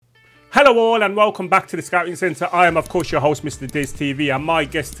Hello all and welcome back to the Scouting Centre. I am of course your host Mr. Diz TV, and my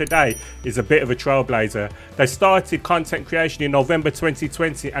guest today is a bit of a trailblazer. They started content creation in November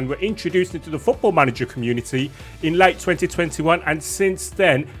 2020 and were introduced into the Football Manager community in late 2021, and since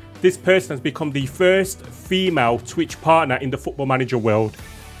then this person has become the first female Twitch partner in the Football Manager world.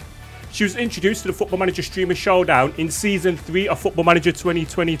 She was introduced to the Football Manager Streamer Showdown in Season 3 of Football Manager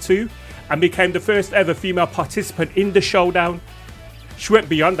 2022 and became the first ever female participant in the Showdown. She went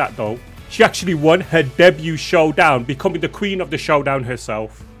beyond that though. She actually won her debut Showdown, becoming the queen of the Showdown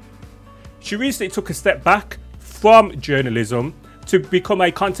herself. She recently took a step back from journalism to become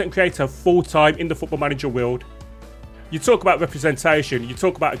a content creator full-time in the Football Manager world. You talk about representation, you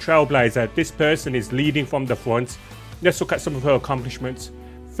talk about a trailblazer. This person is leading from the front. Let's look at some of her accomplishments.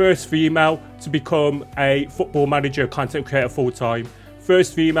 First female to become a Football Manager content creator full-time.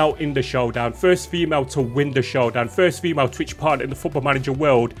 First female in the Showdown. First female to win the Showdown. First female Twitch partner in the Football Manager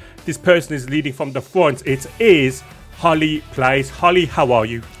world. This person is leading from the front. It is HollyyPlayys. Holly, how are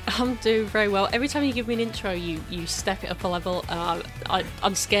you? I'm doing very well. Every time you give me an intro, you step it up a level.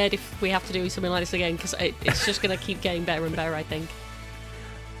 I'm scared if we have to do something like this again, because it's just going to keep getting better and better, I think.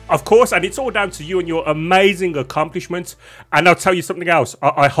 Of course, and it's all down to you and your amazing accomplishments. And I'll tell you something else.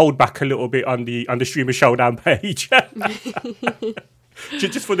 I hold back a little bit on the Streamer Showdown page.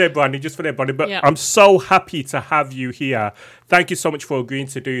 Just for their branding, But yep. I'm so happy to have you here. Thank you so much for agreeing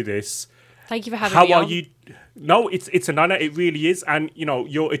to do this. Thank you for having me on. How are you? No, it's an honour. It really is. And, you know,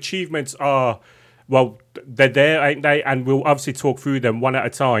 your achievements are, well, they're there, ain't they? And we'll obviously talk through them one at a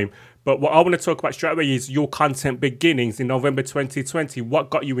time. But what I want to talk about straight away is your content beginnings in November 2020.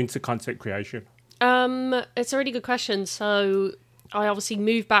 What got you into content creation? It's a really good question. So I obviously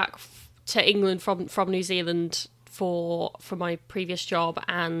moved back to England from New Zealand for my previous job,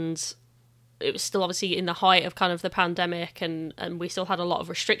 and it was still obviously in the height of kind of the pandemic, and we still had a lot of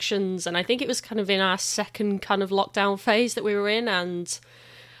restrictions, and I think it was kind of in our second kind of lockdown phase that we were in, and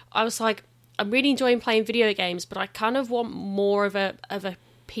I was like, I'm really enjoying playing video games, but I kind of want more of a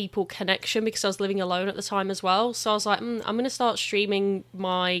people connection, because I was living alone at the time as well. So I was like, I'm going to start streaming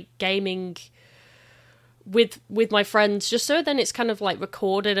my gaming with my friends, just so then it's kind of like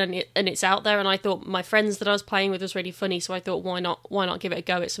recorded and it's out there. And I thought my friends that I was playing with was really funny, so I thought why not give it a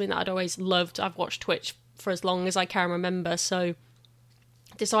go. It's something that I'd always loved. I've watched Twitch for as long as I can remember, so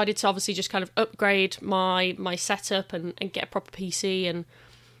decided to obviously just kind of upgrade my setup and get a proper PC, and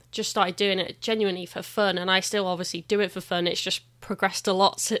just started doing it genuinely for fun. And I still obviously do it for fun. It's just progressed a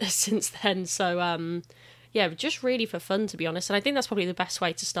lot since then. So yeah, just really for fun, to be honest. And I think that's probably the best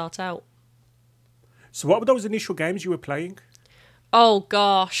way to start out. So what were those initial games you were playing? Oh,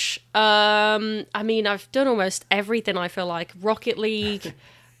 gosh. I mean, I've done almost everything, I feel like. Rocket League,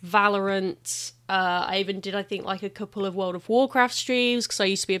 Valorant. I even did, I think, like a couple of World of Warcraft streams, because I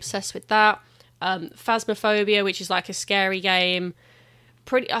used to be obsessed with that. Phasmophobia, which is like a scary game.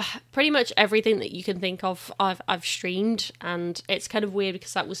 Pretty much everything that you can think of, I've streamed. And it's kind of weird,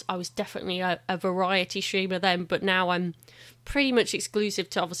 because I was definitely a variety streamer then, but now I'm pretty much exclusive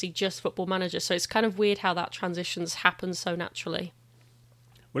to obviously just Football Manager, so it's kind of weird how that transition's happened so naturally.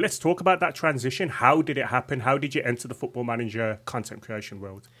 Well, let's talk about that transition. How did it happen? How did you enter the Football Manager content creation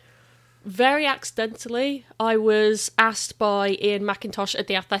world? Very accidentally. I was asked by Ian McIntosh at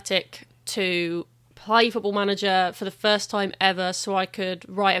The Athletic to play Football Manager for the first time ever, so I could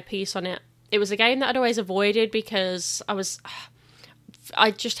write a piece on it. It was a game that I'd always avoided, because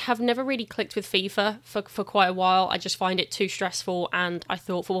I just have never really clicked with FIFA for quite a while. I just find it too stressful, and I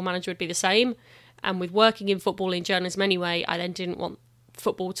thought Football Manager would be the same. And with working in football in journalism anyway, I then didn't want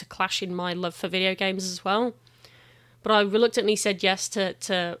football to clash in my love for video games as well. But I reluctantly said yes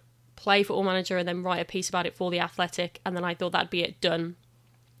to play Football Manager and then write a piece about it for The Athletic, and then I thought that'd be it done.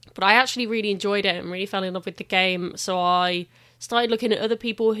 But I actually really enjoyed it and really fell in love with the game, so I started looking at other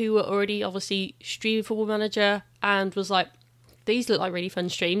people who were already obviously streaming Football Manager, and was like, these look like really fun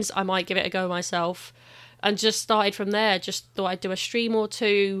streams, I might give it a go myself. And just started from there. Just thought I'd do a stream or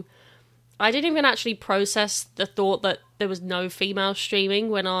two. I didn't even actually process the thought that there was no female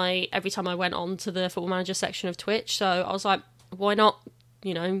streaming every time I went on to the Football Manager section of Twitch. So I was like, why not,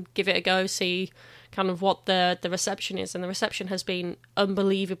 give it a go, see kind of what the reception is. And the reception has been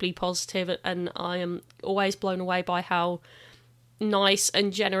unbelievably positive, and I am always blown away by how nice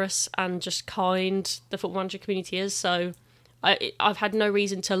and generous and just kind the Football Manager community is. So I've had no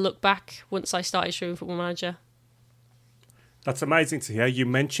reason to look back once I started streaming Football Manager. That's amazing to hear. You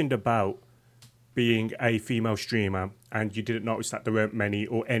mentioned about being a female streamer, and you didn't notice that there weren't many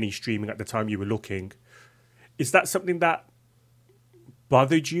or any streaming at the time you were looking. Is that something that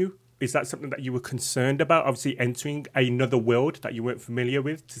bothered you is that something that you were concerned about? Obviously, entering another world that you weren't familiar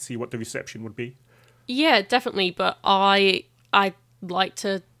with, to see what the reception would be. Yeah, definitely. But I like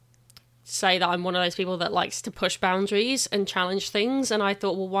to say that I'm one of those people that likes to push boundaries and challenge things. And I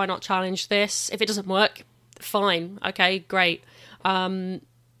thought, well, why not challenge this? If it doesn't work, fine. Okay, great. Move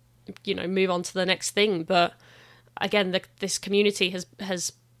on to the next thing. But again, this community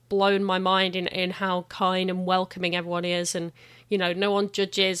has blown my mind in how kind and welcoming everyone is. And, no one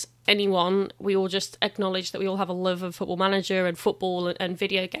judges anyone. We all just acknowledge that we all have a love of Football Manager and football and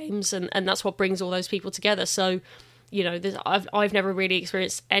video games. And that's what brings all those people together. So, I've never really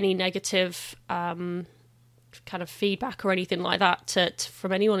experienced any negative kind of feedback or anything like that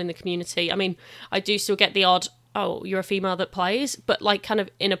from anyone in the community. I mean, I do still get the odd, "Oh, you're a female that plays," but like kind of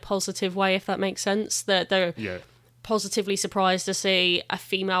in a positive way, if that makes sense. That they're positively surprised to see a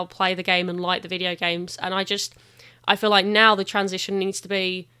female play the game and like the video games. And I feel like now the transition needs to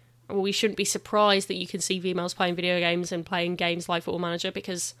be, well, we shouldn't be surprised that you can see females playing video games and playing games like Football Manager,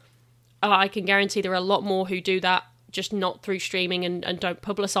 because I can guarantee there are a lot more who do that, just not through streaming and don't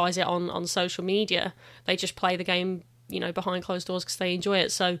publicise it on social media. They just play the game, behind closed doors because they enjoy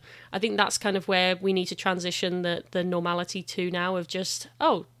it. So I think that's kind of where we need to transition the normality to now, of just,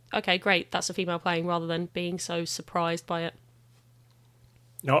 oh, okay, great, that's a female playing, rather than being so surprised by it.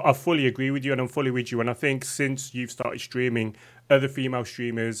 No, I fully agree with you, and I'm fully with you. And I think since you've started streaming, other female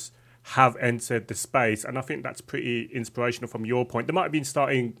streamers have entered the space, and I think that's pretty inspirational from your point. They might have been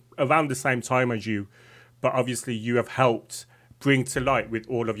starting around the same time as you, but obviously you have helped bring to light with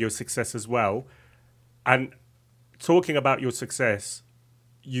all of your success as well. And talking about your success,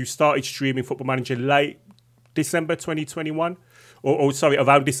 you started streaming Football Manager late December 2021, or sorry,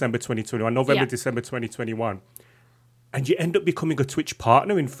 around December 2021, November, December 2021. And you end up becoming a Twitch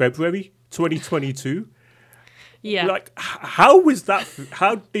partner in February 2022. Yeah. Like, how was that?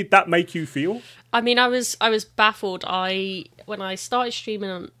 How did that make you feel? I mean, I was baffled. When I started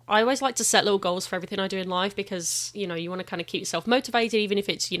streaming, I always like to set little goals for everything I do in life, because, you want to kind of keep yourself motivated, even if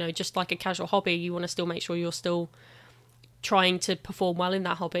it's, just like a casual hobby. You want to still make sure you're still trying to perform well in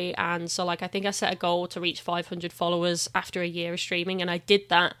that hobby. And so, I think I set a goal to reach 500 followers after a year of streaming, and I did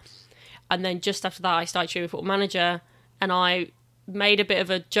that. And then just after that, I started streaming Football Manager, and I made a bit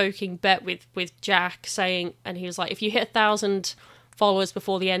of a joking bet with Jack, saying, and he was like, if you hit 1,000 followers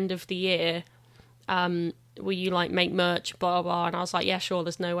before the end of the year, will you make merch, blah, blah, blah. And I was like, yeah, sure,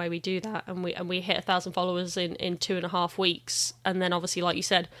 there's no way we do that. And we hit 1,000 followers in 2.5 weeks. And then obviously, like you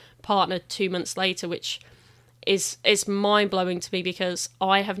said, partner 2 months later, which is mind-blowing to me, because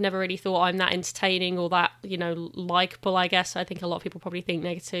I have never really thought I'm that entertaining or that, likable, I guess. I think a lot of people probably think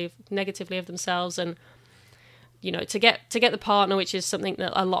negatively of themselves. And to get the partner, which is something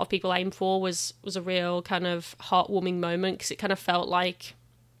that a lot of people aim for, was a real kind of heartwarming moment, because it kind of felt like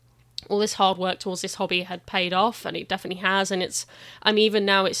all this hard work towards this hobby had paid off, and it definitely has. And even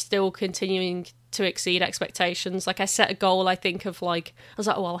now it's still continuing to exceed expectations. Like, I set a goal, I think, of I was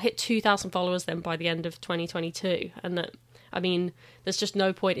like, oh, I'll hit 2,000 followers then by the end of 2022. And that, there's just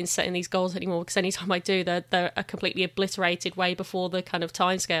no point in setting these goals anymore, because anytime I do, they're completely obliterated way before the kind of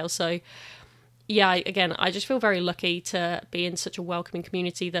timescale. So yeah, again, I just feel very lucky to be in such a welcoming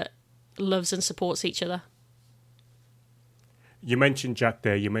community that loves and supports each other. You mentioned Jack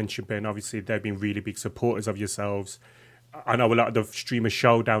there, you mentioned Ben. Obviously, they've been really big supporters of yourselves. I know a lot of the Streamer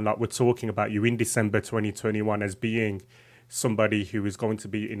Showdown, we're talking about you in December 2021 as being somebody who is going to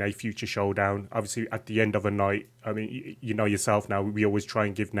be in a future showdown. Obviously, at the end of a night, you know yourself now, we always try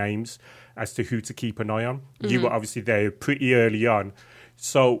and give names as to who to keep an eye on. Mm-hmm. You were obviously there pretty early on.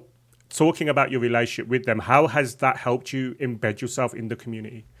 So, talking about your relationship with them, how has that helped you embed yourself in the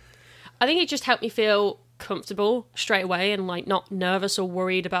community? I think it just helped me feel comfortable straight away, and not nervous or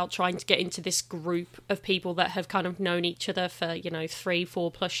worried about trying to get into this group of people that have kind of known each other for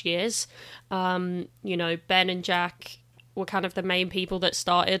 3-4 plus years. Ben and Jack were kind of the main people that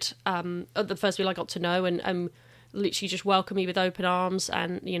started the first people I got to know, and literally just welcomed me with open arms.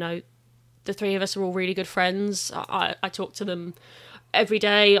 And the three of us are all really good friends. I talk to them every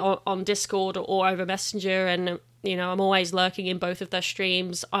day on Discord or over Messenger, and I'm always lurking in both of their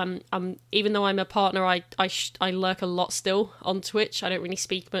streams. I'm even though I'm a partner, I lurk a lot still on Twitch. I don't really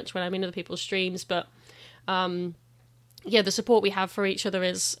speak much when I'm in other people's streams, but the support we have for each other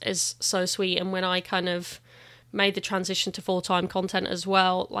is so sweet. And when I kind of made the transition to full-time content as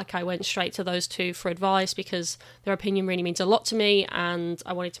well, I went straight to those two for advice, because their opinion really means a lot to me, and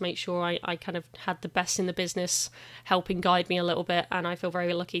I wanted to make sure I kind of had the best in the business helping guide me a little bit, and I feel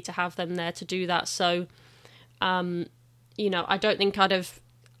very lucky to have them there to do that. So I don't think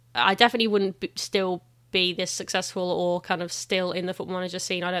I definitely wouldn't still be this successful or kind of still in the Football Manager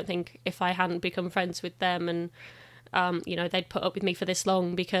scene. I don't think if I hadn't become friends with them and they'd put up with me for this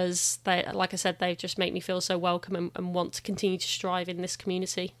long, because they, like I said, they just make me feel so welcome and want to continue to strive in this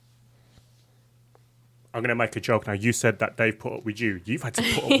community. I'm going to make a joke now. You said that they've put up with you. You've had to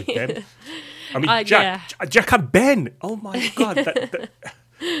put up with them. I mean, Jack and Ben. Oh my God.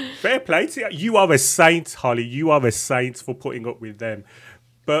 Fair play to you. You are a saint, Holly. You are a saint for putting up with them.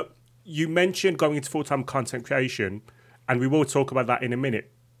 But you mentioned going into full-time content creation, and we will talk about that in a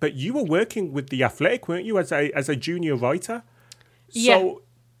minute. But you were working with The Athletic, weren't you, as a junior writer? Yeah.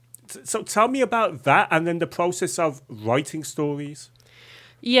 So tell me about that, and then the process of writing stories.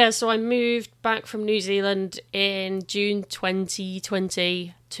 Yeah, so I moved back from New Zealand in June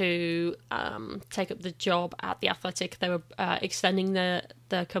 2020 to take up the job at The Athletic. They were extending the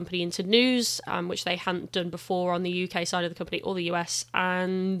company into news, which they hadn't done before on the UK side of the company or the US,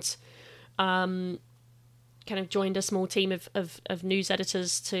 and kind of joined a small team of news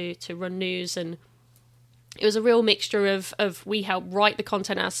editors to run news. And it was a real mixture of we helped write the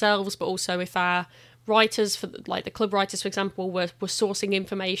content ourselves, but also if our writers, for like the club writers, for example, were sourcing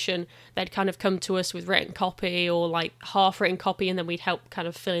information, they'd kind of come to us with written copy or like half written copy, and then we'd help kind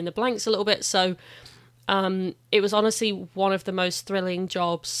of fill in the blanks a little bit. So it was honestly one of the most thrilling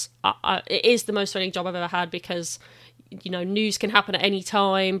jobs. It is the most thrilling job I've ever had, because news can happen at any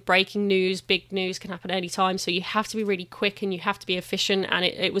time. Breaking news, big news can happen at any time. So you have to be really quick and you have to be efficient. And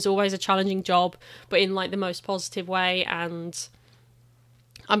it was always a challenging job, but in like the most positive way. And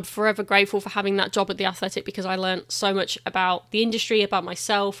I'm forever grateful for having that job at The Athletic, because I learned so much about the industry, about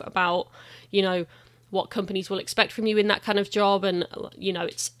myself, about, what companies will expect from you in that kind of job. And,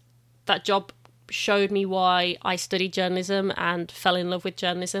 it's that job showed me why I studied journalism and fell in love with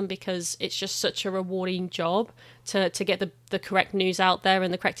journalism, because it's just such a rewarding job to get the correct news out there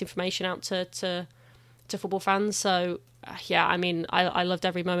and the correct information out to football fans. So, yeah, I mean, I loved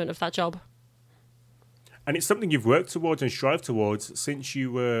every moment of that job. And it's something you've worked towards and strived towards since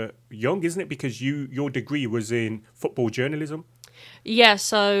you were young, isn't it? Because your degree was in football journalism. Yeah,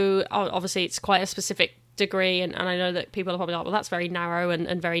 so obviously it's quite a specific degree, and I know that people are probably like, well, that's very narrow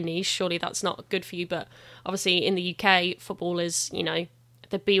and very niche. Surely that's not good for you. But obviously in the UK, football is,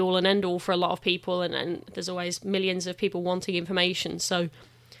 the be-all and end-all for a lot of people, and there's always millions of people wanting information. So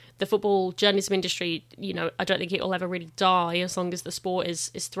the football journalism industry, I don't think it will ever really die as long as the sport is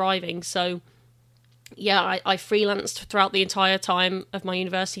thriving. So yeah, I freelanced throughout the entire time of my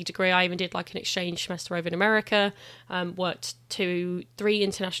university degree. I even did like an exchange semester over in America, worked 2-3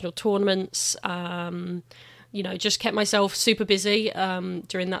 international tournaments, just kept myself super busy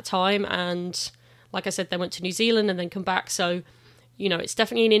during that time. And like I said, then went to New Zealand and then come back. So, it's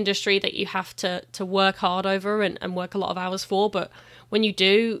definitely an industry that you have to work hard over and work a lot of hours for. But when you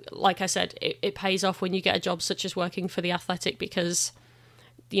do, like I said, it pays off when you get a job such as working for The Athletic, because,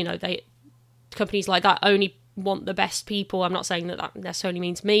 companies like that only want the best people. I'm not saying that necessarily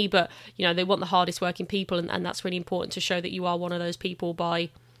means me, but they want the hardest working people, and that's really important to show that you are one of those people by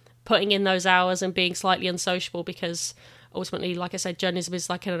putting in those hours and being slightly unsociable, because ultimately, like I said, journalism is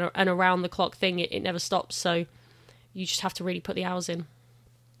like an around the clock thing. It never stops, so you just have to really put the hours in.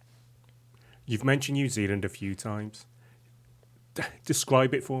 You've mentioned New Zealand a few times.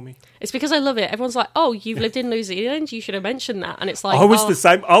 Describe it for me. It's because I love it. Everyone's like, "Oh, you've lived in New Zealand. You should have mentioned that." And it's like, I was the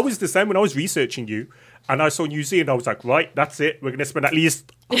same. I was the same when I was researching you, and I saw New Zealand. I was like, "Right, that's it. We're going to spend at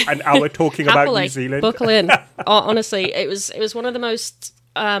least an hour talking about New Zealand." Buckle in. Honestly, it was one of the most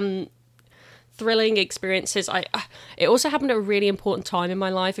thrilling experiences. It also happened at a really important time in my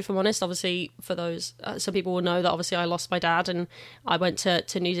life, if I'm honest. Obviously, for those, some people will know that obviously I lost my dad, and I went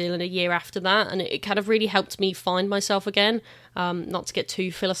to New Zealand a year after that, and it kind of really helped me find myself again. Not to get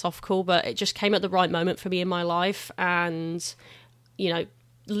too philosophical, but it just came at the right moment for me in my life. And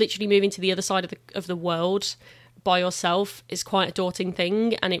literally moving to the other side of the world by yourself is quite a daunting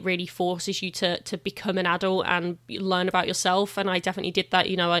thing, and it really forces you to become an adult and learn about yourself. And I definitely did that.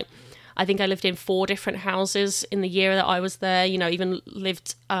 I think I lived in 4 different houses in the year that I was there. Even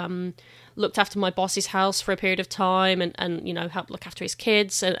looked after my boss's house for a period of time, and helped look after his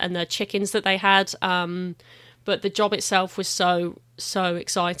kids and the chickens that they had. But the job itself was so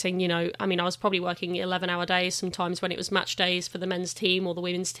exciting. I was probably working 11-hour days sometimes when it was match days for the men's team or the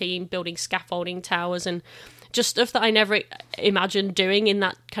women's team, building scaffolding towers and just stuff that I never imagined doing in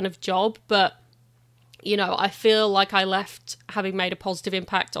that kind of job. But I feel like I left having made a positive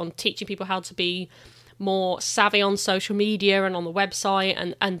impact on teaching people how to be more savvy on social media and on the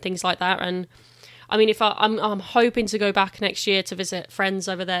website and things like that. And I mean, if I'm hoping to go back next year to visit friends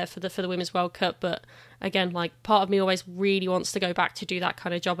over there for the Women's World Cup, but again, like, part of me always really wants to go back to do that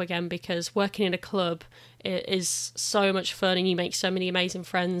kind of job again, because working in a club is so much fun and you make so many amazing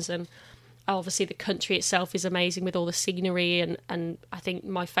friends, and obviously the country itself is amazing with all the scenery, and I think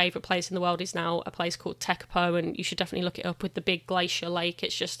my favourite place in the world is now a place called Tekapo, and you should definitely look it up, with the big glacier lake.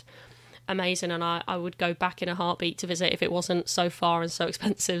 It's just amazing, and I would go back in a heartbeat to visit if it wasn't so far and so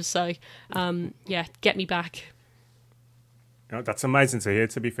expensive. So yeah, get me back. That's amazing to hear,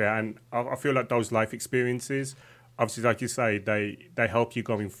 to be fair, and I feel like those life experiences, obviously, like you say, they help you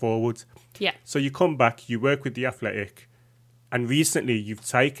going forward. Yeah. So you come back, you work with The Athletic, and recently you've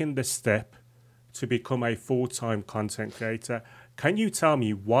taken the step to become a full-time content creator. Can you tell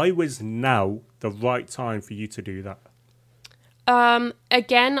me why was now the right time for you to do that?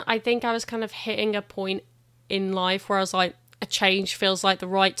 Again, I think I was kind of hitting a point in life where I was like, a change feels like the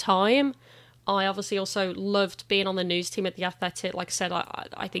right time. I obviously also loved being on the news team at The Athletic. Like I said,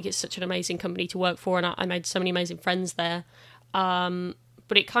 I think it's such an amazing company to work for, and I made so many amazing friends there.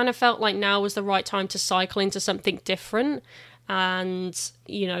 But it kind of felt like now was the right time to cycle into something different. And,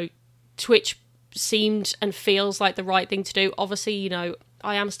 you know, Twitch seemed and feels like the right thing to do. Obviously, you know,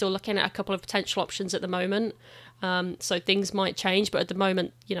 I am still looking at a couple of potential options at the moment. So things might change, but at the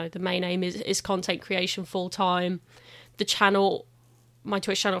moment, you know, the main aim is content creation full time. The channel, my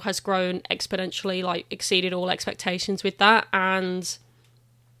Twitch channel, has grown exponentially, like exceeded all expectations with that. And,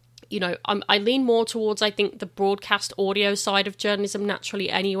 you know, I lean more towards, I think, the broadcast audio side of journalism naturally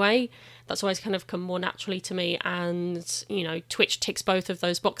anyway. That's always kind of come more naturally to me. And, you know, Twitch ticks both of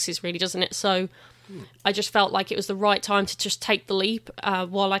those boxes, really, doesn't it? So I just felt like it was the right time to just take the leap,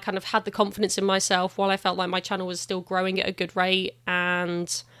 while I kind of had the confidence in myself, while I felt like my channel was still growing at a good rate.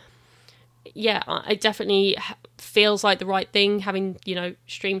 And yeah, it definitely feels like the right thing, having, you know,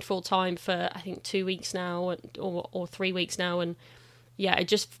 streamed full time for, I think, 2 weeks now, or 3 weeks now. And yeah, it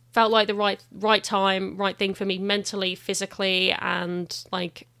just felt like the right time, right thing for me mentally, physically, and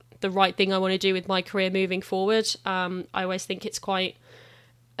like the right thing I want to do with my career moving forward. I always think it's quite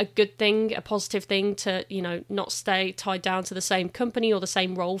a good thing, a positive thing to, you know, not stay tied down to the same company or the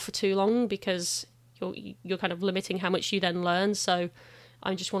same role for too long, because you're kind of limiting how much you then learn. So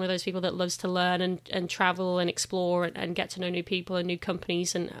I'm just one of those people that loves to learn and travel and explore and get to know new people and new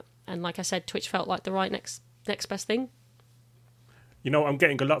companies. And like I said, Twitch felt like the right next best thing. You know, I'm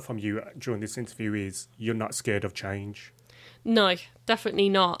getting a lot from you during this interview is you're not scared of change. No, definitely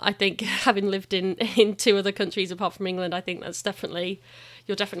not. I think having lived in 2 other countries apart from England, I think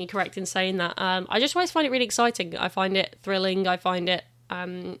you're definitely correct in saying that. I just always find it really exciting. I find it thrilling. I find it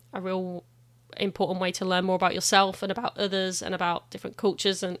a real important way to learn more about yourself and about others and about different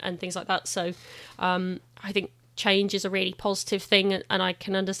cultures and things like that. So I think change is a really positive thing, and I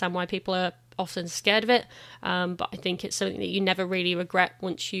can understand why people are often scared of it, but I think it's something that you never really regret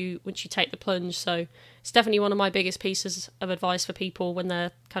once you take the plunge. So it's definitely one of my biggest pieces of advice for people when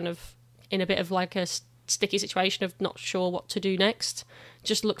they're kind of in a bit of like a sticky situation of not sure what to do next.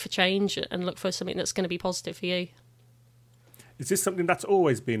 Just look for change and look for something that's going to be positive for you. Is this something that's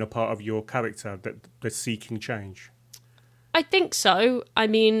always been a part of your character, that the seeking change? I think so. I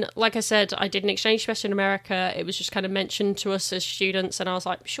mean, like I said, I did an exchange semester in America. It was just kind of mentioned to us as students, and I was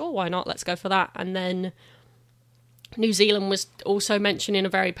like, sure, why not? Let's go for that. And then New Zealand was also mentioned in a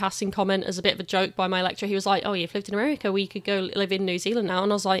very passing comment as a bit of a joke by my lecturer. He was like, oh, you've lived in America, well, you could go live in New Zealand now.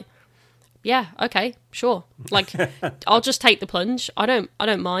 And I was like, yeah, okay, sure. Like, I'll just take the plunge. I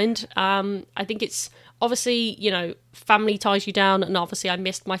don't mind. I think it's obviously, you know, family ties you down, and obviously I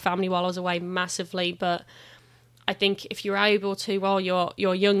missed my family while I was away massively, but I think if you're able to, while you're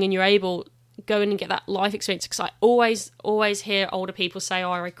young and you're able, go in and get that life experience, because I always hear older people say,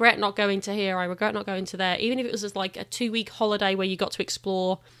 oh, I regret not going to here, I regret not going to there, even if it was just like a 2-week holiday where you got to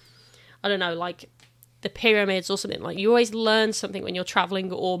explore, I don't know, like the pyramids or something. Like, you always learn something when you're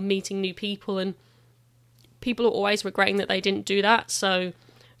traveling or meeting new people, and people are always regretting that they didn't do that. So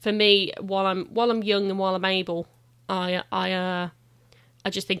for me, while I'm young and while I'm able, I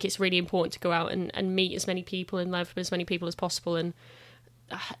just think it's really important to go out and meet as many people and learn from as many people as possible. And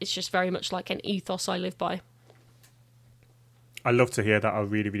it's just very much like an ethos I live by. I love to hear that. I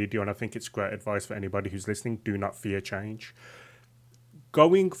really, really do. And I think it's great advice for anybody who's listening. Do not fear change.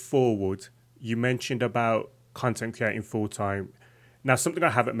 Going forward, you mentioned about content creating full time. Now, something I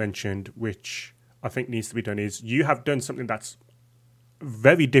haven't mentioned, which I think needs to be done, is you have done something that's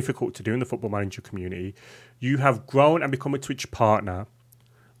very difficult to do in the Football Manager community. You have grown and become a Twitch partner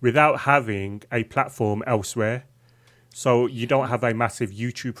without having a platform elsewhere. So you don't have a massive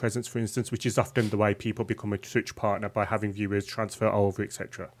YouTube presence, for instance, which is often the way people become a Twitch partner, by having viewers transfer over,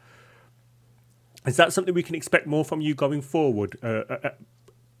 etc. Is that something we can expect more from you going forward?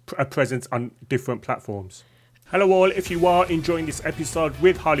 A presence on different platforms? Hello all, if you are enjoying this episode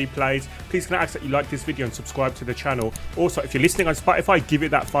with HollyyPlayys, please can I ask that you like this video and subscribe to the channel. Also, if you're listening on Spotify, give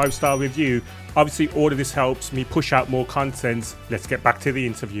it that 5-star review. Obviously, all of this helps me push out more content. Let's get back to the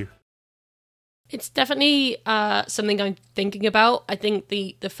interview. It's definitely something I'm thinking about. I think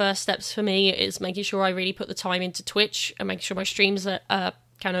the first steps for me is making sure I really put the time into Twitch and making sure my streams are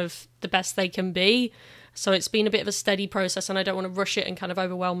kind of the best they can be. So it's been a bit of a steady process and I don't want to rush it and kind of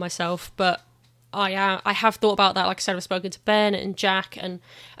overwhelm myself, but I have thought about that. Like I said, I've spoken to Ben and Jack, and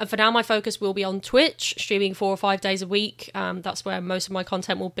for now my focus will be on Twitch, streaming 4 or 5 days a week. That's where most of my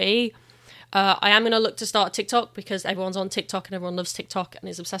content will be. I am going to look to start TikTok because everyone's on TikTok and everyone loves TikTok and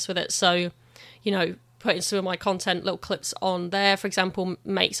is obsessed with it. So, you know, putting some of my content, little clips on there, for example,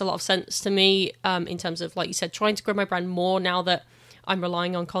 makes a lot of sense to me in terms of, like you said, trying to grow my brand more now that I'm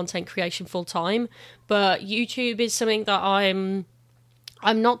relying on content creation full time. But YouTube is something that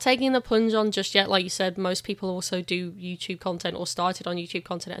I'm not taking the plunge on just yet. Like you said, most people also do YouTube content or started on YouTube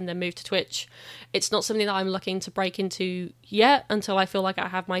content and then moved to Twitch. It's not something that I'm looking to break into yet until I feel like I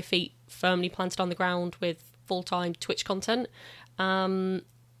have my feet firmly planted on the ground with full-time Twitch content. I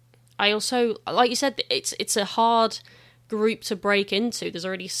also, like you said, it's a hard group to break into. There's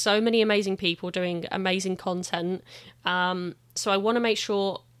already so many amazing people doing amazing content. So I want to make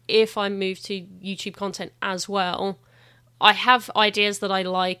sure if I move to YouTube content as well, I have ideas that I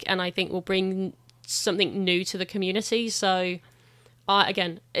like and I think will bring something new to the community. So,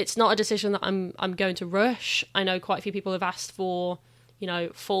 again, it's not a decision that I'm going to rush. I know quite a few people have asked for, you know,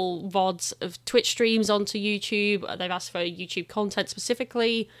 full VODs of Twitch streams onto YouTube. They've asked for YouTube content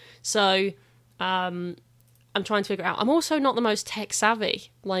specifically. So, I'm trying to figure out. I'm also not the most tech savvy.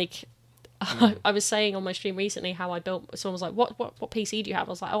 Like, I was saying on my stream recently how I built. Someone was like, "What PC do you have?"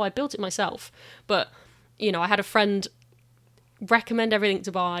 I was like, "Oh, I built it myself." But you know, I had a friend recommend everything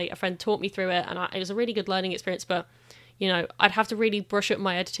to buy. A friend taught me through it, and it was a really good learning experience. But you know, I'd have to really brush up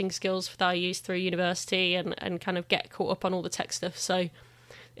my editing skills that I used through university, and kind of get caught up on all the tech stuff. So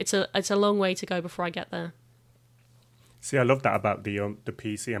it's a long way to go before I get there. See, I love that about the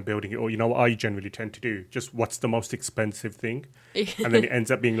PC and building it. Or you know what I generally tend to do? Just what's the most expensive thing, and then it ends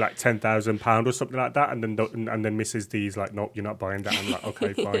up being like £10,000 or something like that, and then Mrs. D's like, "Nope, you're not buying that." I'm like,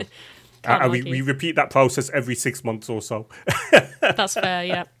 "Okay, fine." And we repeat that process every 6 months or so. That's fair,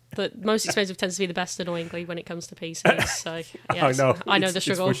 yeah. The most expensive tends to be the best, annoyingly, when it comes to PCs. So yeah, I know the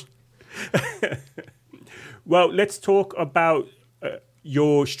struggle. Well, let's talk about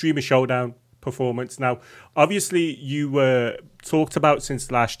your Streamer Showdown performance. Now, obviously, you were talked about since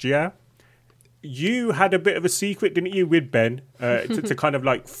last year. You had a bit of a secret, didn't you, with Ben, to kind of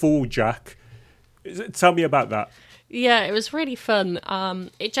like fool Jack. Tell me about that. Yeah, it was really fun.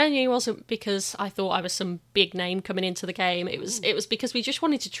 It genuinely wasn't because I thought I was some big name coming into the game. It was because we just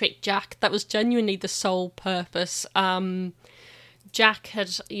wanted to trick Jack. That was genuinely the sole purpose. Jack had,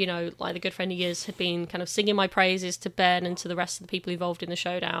 you know, like the good friend he is, had been kind of singing my praises to Ben and to the rest of the people involved in the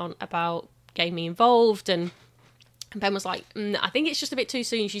showdown about getting me involved, and Ben was like, I think it's just a bit too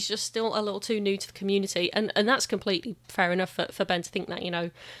soon. She's just still a little too new to the community. And that's completely fair enough for Ben to think that, you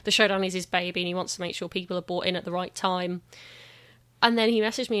know, the showdown is his baby and he wants to make sure people are bought in at the right time. And then he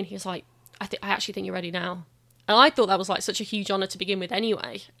messaged me and he was like, I actually think you're ready now. And I thought that was like such a huge honour to begin with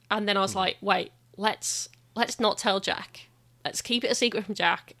anyway. And then I was like, wait, let's not tell Jack. Let's keep it a secret from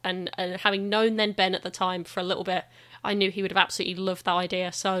Jack. And having known then Ben at the time for a little bit, I knew he would have absolutely loved that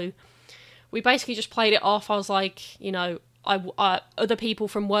idea. So we basically just played it off. I was like, you know, other people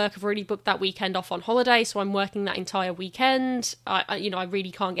from work have already booked that weekend off on holiday, so I'm working that entire weekend. I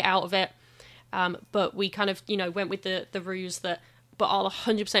really can't get out of it. But we kind of, you know, went with the ruse that, but I'll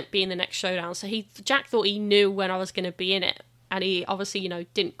 100% be in the next showdown. So Jack thought he knew when I was going to be in it, and he obviously, you know,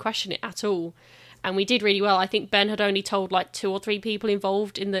 didn't question it at all. And we did really well. I think Ben had only told like 2 or 3 people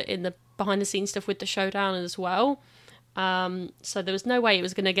involved in the behind the scenes stuff with the showdown as well. So there was no way it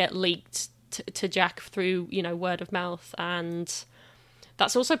was going to get leaked to Jack through, you know, word of mouth. And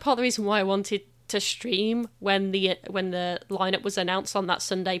that's also part of the reason why I wanted to stream when the lineup was announced on that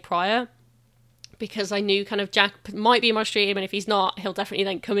Sunday prior, because I knew kind of Jack might be in my stream, and if he's not, he'll definitely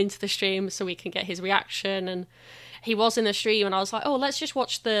then come into the stream so we can get his reaction. And he was in the stream, and I was like, oh, let's just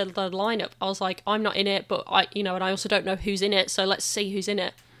watch the lineup. I was like, I'm not in it, but and I also don't know who's in it, so let's see who's in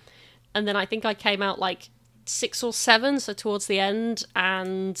it. And then I think I came out like 6 or 7, so towards the end,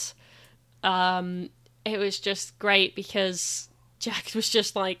 and it was just great because Jack was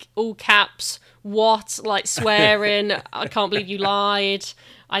just like all caps, what, like swearing, I can't believe you lied.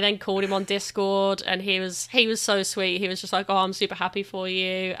 I then called him on Discord, and he was so sweet. He was just like, oh, I'm super happy for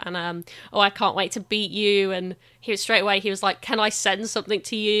you, and I can't wait to beat you. And he was straight away, he was like, can I send something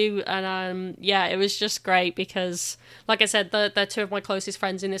to you? And yeah, it was just great because, like I said, they're two of my closest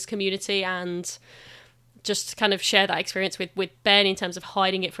friends in this community, and just to kind of share that experience with Ben in terms of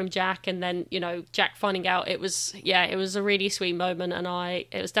hiding it from Jack, and then, you know, Jack finding out, it was a really sweet moment, and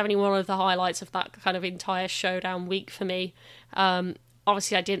it was definitely one of the highlights of that kind of entire showdown week for me.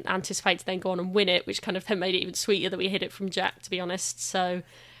 Obviously I didn't anticipate to then go on and win it, which kind of made it even sweeter that we hid it from Jack, to be honest. So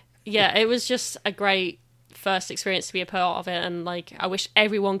yeah, it was just a great first experience to be a part of it, and like I wish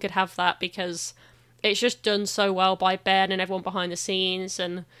everyone could have that, because it's just done so well by Ben and everyone behind the scenes,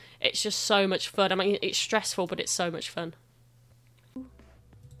 and it's just so much fun. I mean, it's stressful, but it's so much fun.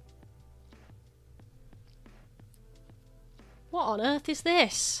 What on earth is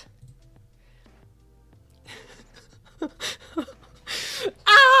this?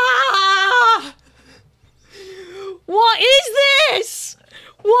 Ah! What is this?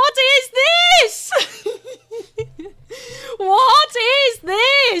 What is this? What is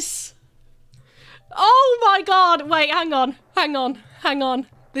this? Oh my god, wait, hang on.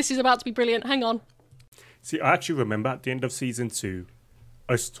 This is about to be brilliant, hang on. See, I actually remember at the end of season 2,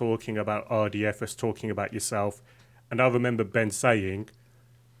 us talking about RDF, us talking about yourself, and I remember Ben saying,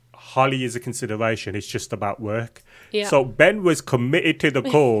 Holly is a consideration, it's just about work. Yeah. So Ben was committed to the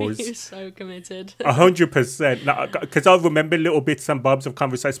cause. He was so committed. 100%. Because I remember little bits and bobs of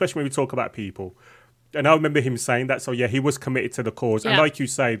conversation, especially when we talk about people. And I remember him saying that. So yeah, he was committed to the cause. Yeah. And like you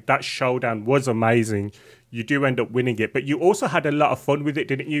say, that showdown was amazing. You do end up winning it. But you also had a lot of fun with it,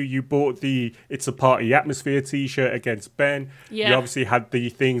 didn't you? You bought the It's a Party Atmosphere t-shirt against Ben. Yeah. You obviously had the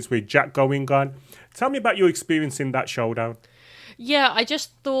things with Jack going on. Tell me about your experience in that showdown. Yeah, I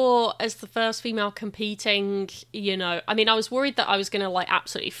just thought as the first female competing, you know, I mean, I was worried that I was going to like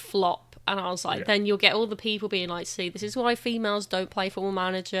absolutely flop. And I was like, then you'll get all the people being like, see, this is why females don't play Football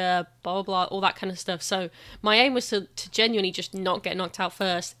Manager, blah, blah, blah, all that kind of stuff. So my aim was to genuinely just not get knocked out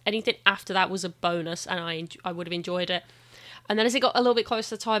first. Anything after that was a bonus, and I would have enjoyed it. And then as it got a little bit closer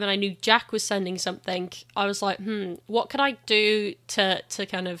to the time and I knew Jack was sending something, I was like, what could I do to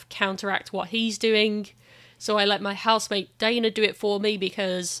kind of counteract what he's doing? So I let my housemate Dana do it for me,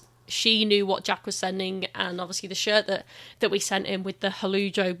 because she knew what Jack was sending, and obviously the shirt that we sent him with the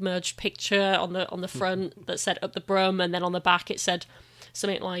Halujo merged picture on the front that said Up the Brum, and then on the back it said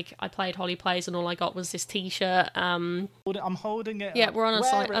something like, I played HollyyPlayys and all I got was this t-shirt. I'm holding it. Yeah, we're on a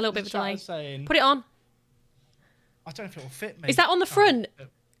little bit of a delay. Put it on. I don't know if it will fit me. Is that on the front?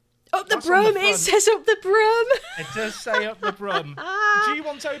 Up the That's Brum, the it says Up the Brum. It does say Up the Brum. Do you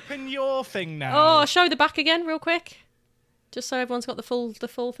want to open your thing now? Oh, show the back again real quick. Just so everyone's got the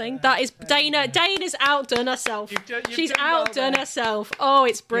full thing. That is Dana. Dana's outdone herself. She's outdone herself. Oh,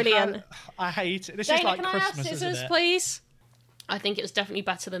 it's brilliant. I hate it. This Dana, is like can Christmas, I have scissors, isn't it? please? I think it was definitely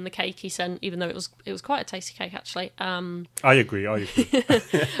better than the cake he sent, even though it was quite a tasty cake actually. I agree. And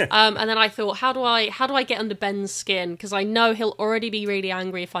then I thought, how do I get under Ben's skin? Because I know he'll already be really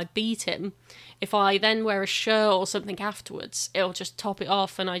angry if I beat him. If I then wear a shirt or something afterwards, it'll just top it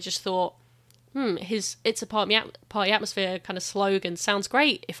off. And I just thought, his It's a Party Atmosphere kind of slogan sounds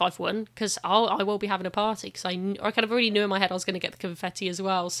great if I've won, because I will be having a party, because I kind of already knew in my head I was going to get the confetti as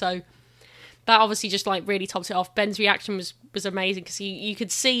well. So that obviously just like really tops it off. Ben's reaction was amazing, because you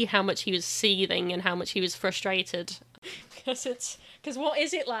could see how much he was seething and how much he was frustrated. Because what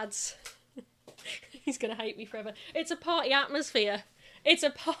is it, lads? He's going to hate me forever. It's a party atmosphere. It's a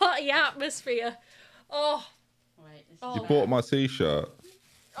party atmosphere. Oh. You bought my t-shirt.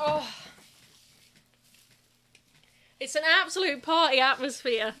 Oh. It's an absolute party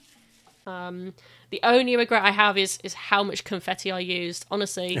atmosphere. The only regret I have is how much confetti I used.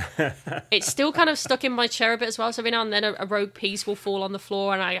 Honestly, it's still kind of stuck in my chair a bit as well. So every now and then a rogue piece will fall on the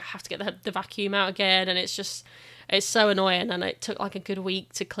floor, and I have to get the vacuum out again. And it's so annoying. And it took like a good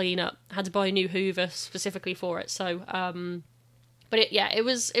week to clean up. I had to buy a new Hoover specifically for it. So, but it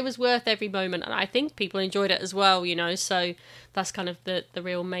was worth every moment, and I think people enjoyed it as well. You know, so that's kind of the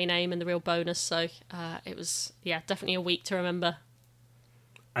real main aim and the real bonus. So it was definitely a week to remember.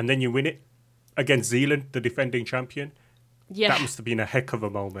 And then you win it against Zealand, the defending champion. Yeah. That must have been a heck of a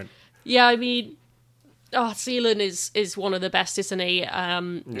moment. Yeah, I mean, Zealand is one of the best, isn't he?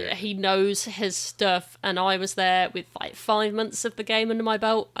 He knows his stuff, and I was there with like 5 months of the game under my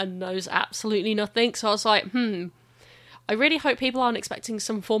belt and knows absolutely nothing. So I was like, I really hope people aren't expecting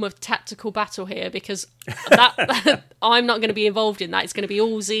some form of tactical battle here, because that I'm not going to be involved in that. It's going to be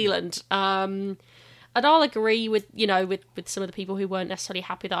all Zealand. And I'll agree with, with some of the people who weren't necessarily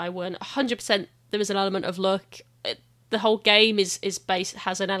happy that I weren't 100%. There was an element of luck. The whole game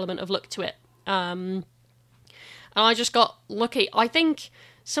has an element of luck to it. And I just got lucky. I think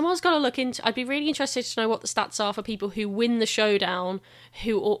someone's got to look into... I'd be really interested to know what the stats are for people who win the showdown,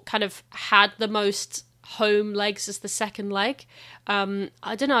 who kind of had the most home legs as the second leg.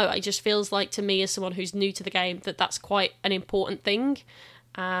 I don't know. It just feels like to me, as someone who's new to the game, that's quite an important thing.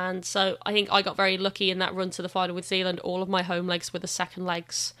 And so I think I got very lucky in that run to the final with Zealand. All of my home legs were the second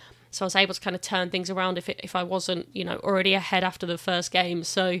legs. So I was able to kind of turn things around if I wasn't, already ahead after the first game.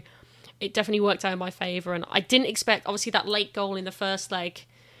 So it definitely worked out in my favour. And I didn't expect, obviously, that late goal in the first leg.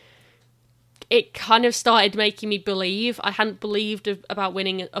 It kind of started making me believe. I hadn't believed about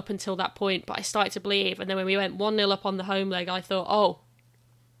winning up until that point, but I started to believe. And then when we went 1-0 up on the home leg, I thought,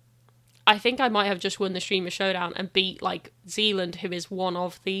 I think I might have just won the Streamer Showdown and beat Zealand, who is one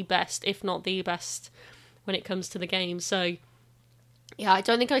of the best, if not the best, when it comes to the game. So yeah, I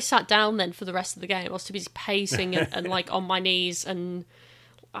don't think I sat down then for the rest of the game. I was too busy pacing and on my knees, and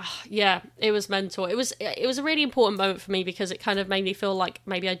yeah, it was mental. It was a really important moment for me because it kind of made me feel like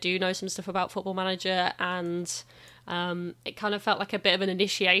maybe I do know some stuff about Football Manager, and it kind of felt like a bit of an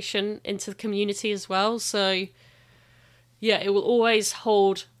initiation into the community as well. So yeah, it will always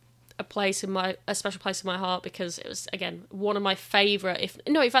hold a special place in my heart because it was, again, one of my favourite,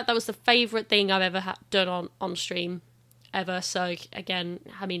 in fact that was the favourite thing I've ever done on stream ever. So again,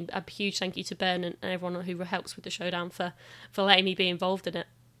 I mean, a huge thank you to Ben and everyone who helps with the showdown for letting me be involved in it.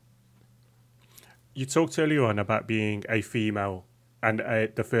 You talked earlier on about being a female and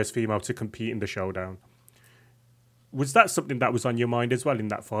the first female to compete in the showdown. Was that something that was on your mind as well in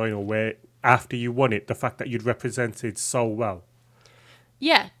that final, where after you won it, the fact that you'd represented so well?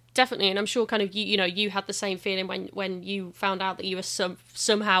 Yeah, definitely. And I'm sure kind of you had the same feeling when you found out that you were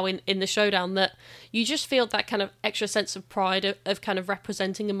somehow in the showdown, that you just feel that kind of extra sense of pride of kind of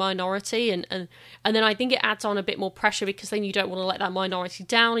representing a minority, and then I think it adds on a bit more pressure because then you don't want to let that minority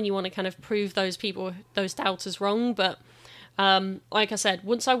down and you want to kind of prove those doubters wrong. But like I said,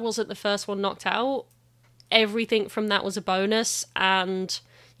 once I wasn't the first one knocked out, everything from that was a bonus, and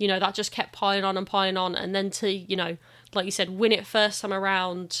that just kept piling on, and then to like you said, win it first time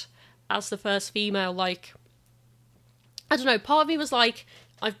around as the first female, I don't know, part of me was like,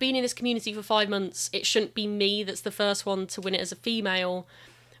 I've been in this community for 5 months, it shouldn't be me that's the first one to win it as a female.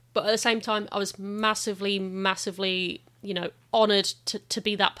 But at the same time, I was massively, massively, honoured to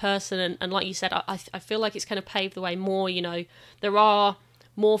be that person. And like you said, I feel like it's kind of paved the way more, there are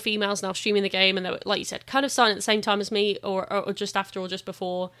more females now streaming the game, and they were, like you said, kind of starting at the same time as me, or just after or just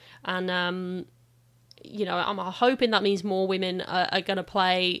before. And I'm hoping that means more women are going to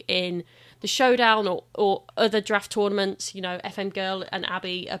play in the showdown or other draft tournaments. FM Girl and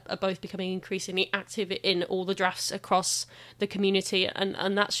Abby are both becoming increasingly active in all the drafts across the community,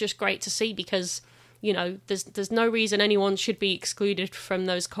 and that's just great to see because there's no reason anyone should be excluded from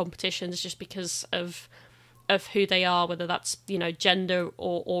those competitions just because of who they are, whether that's gender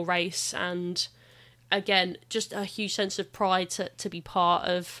or race. And again, just a huge sense of pride to be part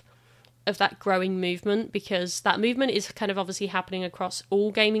of that growing movement, because that movement is kind of obviously happening across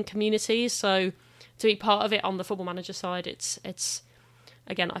all gaming communities. So to be part of it on the Football Manager side, it's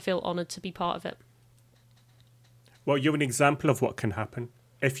again, I feel honoured to be part of it. Well, you're an example of what can happen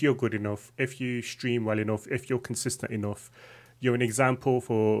if you're good enough, if you stream well enough, if you're consistent enough. You're an example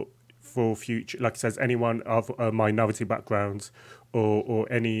for future, like it says, anyone of a minority backgrounds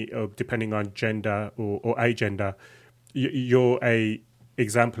or any depending on gender or agender. You're a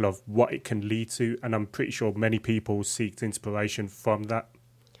example of what it can lead to, and I'm pretty sure many people seek inspiration from that.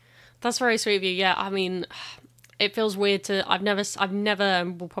 That's very sweet of you. Yeah, I mean, it feels weird to I've never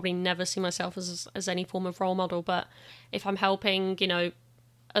and will probably never see myself as any form of role model, but if I'm helping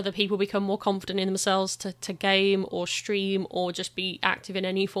other people become more confident in themselves to game or stream or just be active in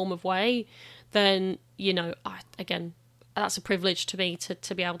any form of way, then again, that's a privilege to me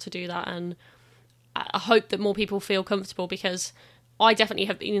to be able to do that. And I hope that more people feel comfortable, because I definitely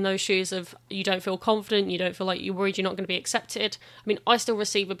have been in those shoes of you don't feel confident, you don't feel like you're worried you're not going to be accepted. I mean, I still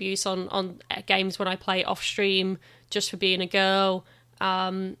receive abuse on games when I play off stream just for being a girl.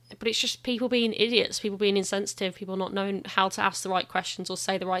 But it's just people being idiots, people being insensitive, people not knowing how to ask the right questions or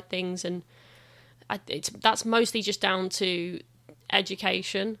say the right things. And that's mostly just down to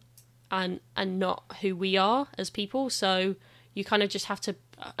education and not who we are as people. So you kind of just have to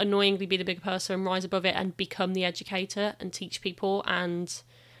annoyingly be the bigger person and rise above it and become the educator and teach people. And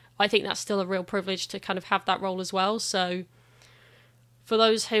I think that's still a real privilege to kind of have that role as well. So for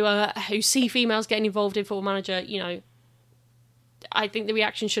those who see females getting involved in Football Manager, I think the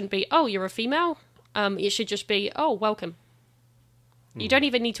reaction shouldn't be, oh, you're a female? It should just be, oh, welcome. You don't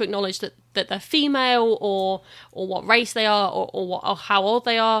even need to acknowledge that they're female or what race they are or how old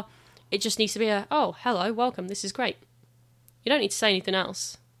they are. It just needs to be oh, hello, welcome, this is great. You don't need to say anything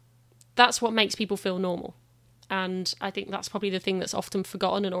else. That's what makes people feel normal. And I think that's probably the thing that's often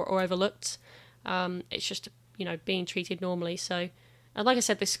forgotten or overlooked. It's just, being treated normally. So, and like I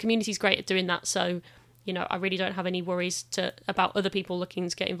said, this community's great at doing that. So, I really don't have any worries about other people looking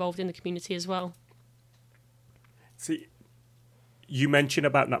to get involved in the community as well. See, you mentioned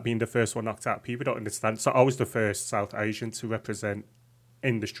about not being the first one knocked out. People don't understand. So I was the first South Asian to represent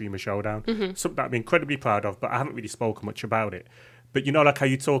in the Streamer Showdown. Something that I'm incredibly proud of, but I haven't really spoken much about it. But like how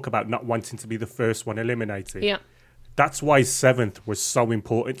you talk about not wanting to be the first one eliminated. Yeah. That's why 7th was so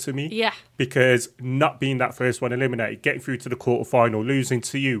important to me. Yeah. Because not being that first one eliminated, getting through to the quarterfinal, losing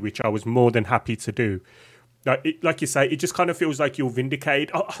to you, which I was more than happy to do. Like you say, it just kind of feels like you're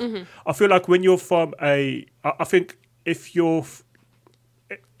vindicated. I feel like when you're from I think if you're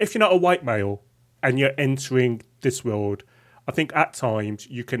not a white male and you're entering this world, I think at times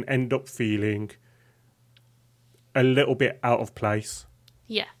you can end up feeling a little bit out of place.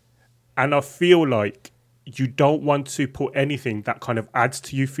 Yeah. And I feel like you don't want to put anything that kind of adds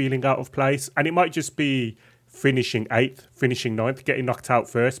to you feeling out of place. And it might just be finishing 8th, finishing 9th, getting knocked out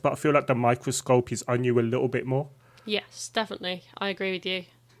first. But I feel like the microscope is on you a little bit more. Yes, definitely. I agree with you.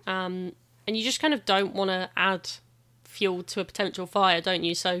 And you just kind of don't want to add fuel to a potential fire, don't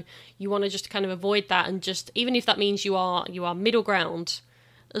you? So you want to just kind of avoid that, and just, even if that means you are middle ground,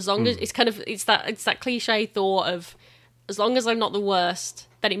 as long as it's that cliche thought of, as long as I'm not the worst,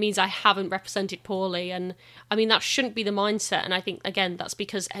 then it means I haven't represented poorly. And I mean, that shouldn't be the mindset. And I think, again, that's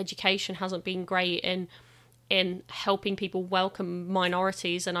because education hasn't been great in helping people welcome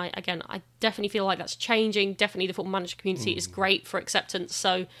minorities. And I definitely feel like that's changing. Definitely the football manager community is great for acceptance.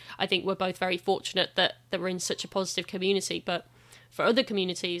 So I think we're both very fortunate that we're in such a positive community. But for other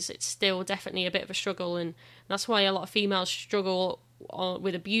communities, it's still definitely a bit of a struggle. And that's why a lot of females struggle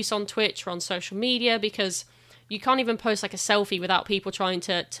with abuse on Twitch or on social media, because you can't even post like a selfie without people trying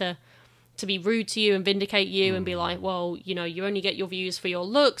to be rude to you and vindicate you and be like, well, you only get your views for your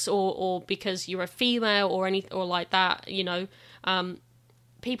looks or because you're a female or like that.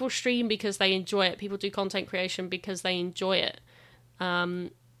 People stream because they enjoy it. People do content creation because they enjoy it,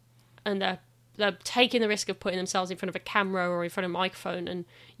 and they're taking the risk of putting themselves in front of a camera or in front of a microphone, and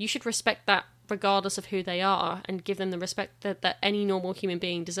you should respect that regardless of who they are and give them the respect that any normal human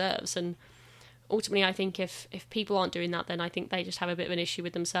being deserves. And ultimately, I think if people aren't doing that, then I think they just have a bit of an issue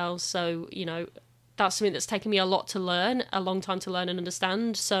with themselves. So, that's something that's taken me a long time to learn and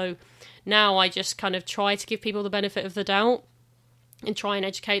understand. So now I just kind of try to give people the benefit of the doubt and try and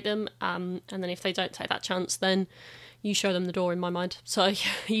educate them. And then if they don't take that chance, then you show them the door, in my mind. So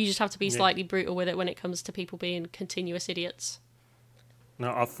you just have to be slightly brutal with it when it comes to people being continuous idiots.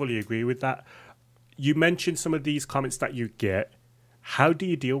 No, I fully agree with that. You mentioned some of these comments that you get. How do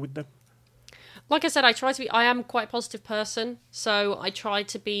you deal with them? Like I said, I am quite a positive person, so I try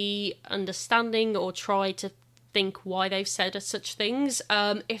to be understanding or try to think why they've said such things.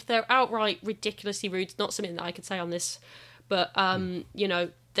 If they're outright ridiculously rude, it's not something that I could say on this, but, then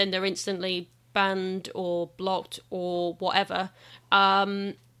they're instantly banned or blocked or whatever.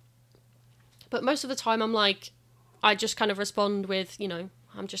 But most of the time I just kind of respond with,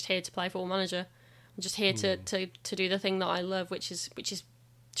 I'm just here to play Football Manager. I'm just here to do the thing that I love, which is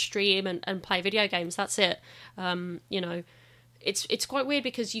stream and play video games. That's it. It's quite weird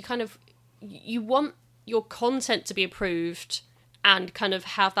because you want your content to be approved and kind of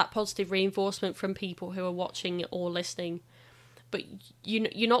have that positive reinforcement from people who are watching or listening, but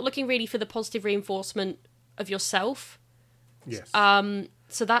you're not looking really for the positive reinforcement of yourself. Yes.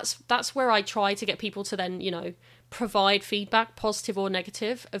 So that's where I try to get people to then provide feedback, positive or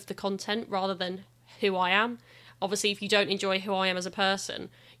negative, of the content rather than who I am. Obviously, if you don't enjoy who I am as a person,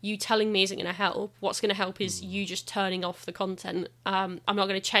 you telling me isn't going to help. What's going to help is you just turning off the content. I'm not going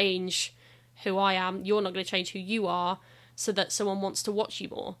to change who I am. You're not going to change who you are so that someone wants to watch you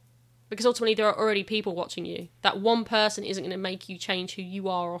more. Because ultimately, there are already people watching you. That one person isn't going to make you change who you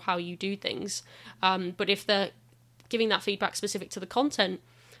are or how you do things. But if they're giving that feedback specific to the content,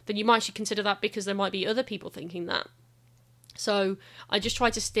 then you might should consider that, because there might be other people thinking that. So I just try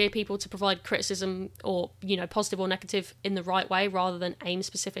to steer people to provide criticism or, positive or negative in the right way rather than aim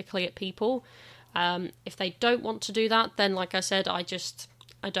specifically at people. If they don't want to do that, then like I said, I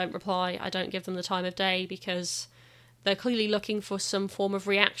don't reply. I don't give them the time of day, because they're clearly looking for some form of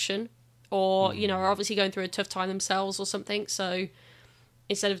reaction or, are obviously going through a tough time themselves or something. So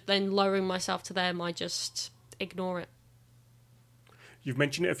instead of then lowering myself to them, I just ignore it. you've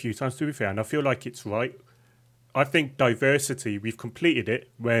mentioned it a few times, to be fair, and I feel like it's right. I think diversity, we've completed it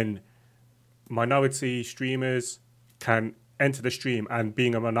when minority streamers can enter the stream and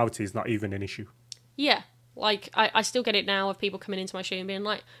being a minority is not even an issue. Yeah. Like, I still get it now of people coming into my stream being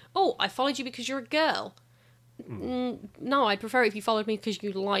like, oh, I followed you because you're a girl. No, I'd prefer it if you followed me because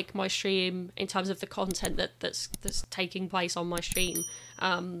you like my stream in terms of the content that's taking place on my stream,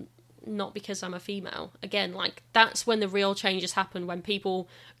 not because I'm a female. Again, like, that's when the real changes happen, when people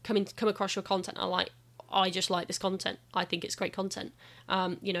come across your content and are like, I just like this content. I think it's great content.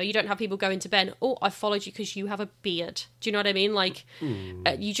 You don't have people going to Ben, oh, I followed you because you have a beard. Do you know what I mean? Like,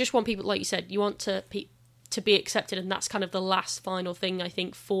 you just want people, like you said, you want to be accepted, and that's kind of the last final thing, I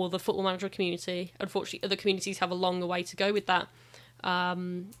think, for the Football Manager community. Unfortunately, other communities have a longer way to go with that.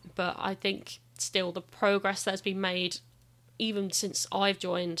 But I think still the progress that's been made, even since I've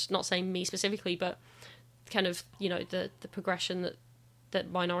joined, not saying me specifically, but kind of, the progression that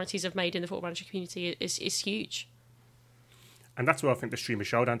minorities have made in the Football Manager community is huge. And that's where I think the Streamer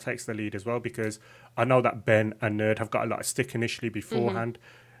Showdown takes the lead as well, because I know that Ben and Nerd have got a lot of stick initially beforehand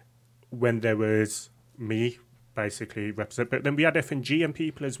when there was me basically represent, but then we had F&G and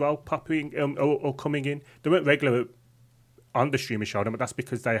people as well popping or coming in. They weren't regular on the Streamer Showdown, but that's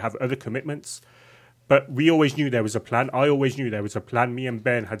because they have other commitments. But we always knew there was a plan. I always knew there was a plan. Me and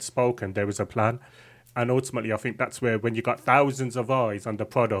Ben had spoken, there was a plan. And ultimately, I think that's where, when you got thousands of eyes on the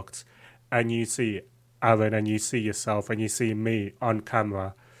product and you see Aaron and you see yourself and you see me on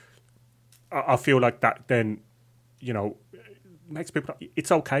camera, I feel like that then, makes people,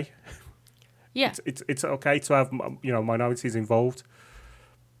 it's okay. Yeah. It's okay to have, minorities involved.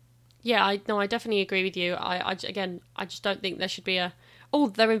 Yeah, I definitely agree with you. I just don't think there should be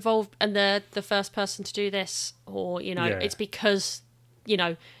they're involved and they're the first person to do this, or, it's because,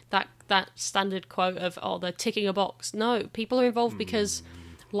 that standard quote of, they're ticking a box. No, people are involved because,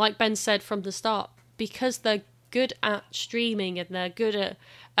 like Ben said from the start, because they're good at streaming and they're good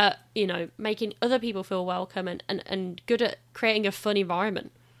at making other people feel welcome and good at creating a fun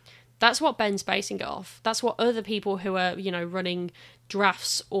environment. That's what Ben's basing it off. That's what other people who are, running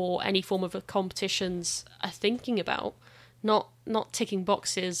drafts or any form of competitions are thinking about. Not ticking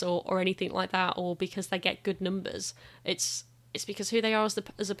boxes or anything like that, or because they get good numbers. It's because who they are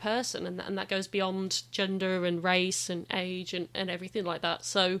as a person, and that goes beyond gender and race and age and everything like that.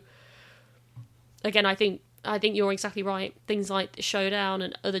 So, again, I think you're exactly right. Things like the Showdown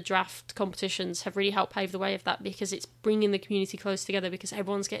and other draft competitions have really helped pave the way of that, because it's bringing the community close together, because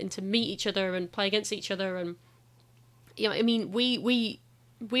everyone's getting to meet each other and play against each other. And, we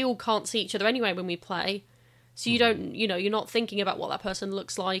all can't see each other anyway when we play. So you don't, you're not thinking about what that person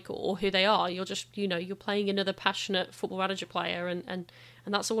looks like or who they are. You're just, you're playing another passionate Football Manager player, and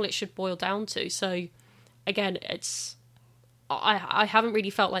that's all it should boil down to. So, again, I haven't really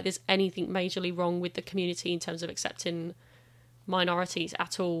felt like there's anything majorly wrong with the community in terms of accepting minorities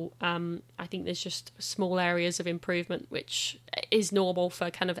at all. I think there's just small areas of improvement, which is normal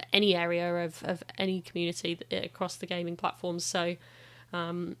for kind of any area of any community across the gaming platforms. So,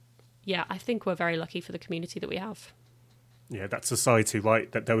 I think we're very lucky for the community that we have. Yeah, that's society,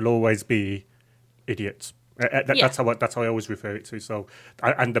 right? That there will always be idiots. That's how I always refer it to. So,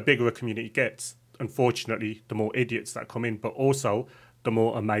 and the bigger a community gets, unfortunately, the more idiots that come in, but also the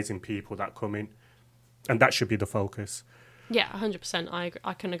more amazing people that come in. And that should be the focus. Yeah, 100%.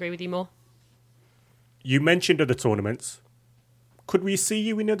 I couldn't agree with you more. You mentioned other tournaments. Could we see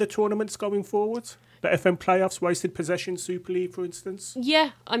you in other tournaments going forward? The FM Playoffs, Wasted Possession, Super League, for instance?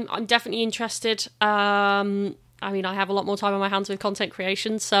 Yeah, I'm definitely interested. I have a lot more time on my hands with content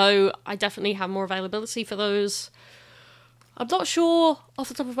creation, so I definitely have more availability for those. I'm not sure off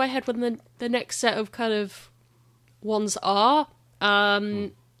the top of my head when the next set of kind of ones are.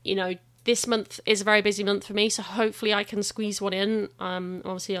 This month is a very busy month for me, so hopefully I can squeeze one in.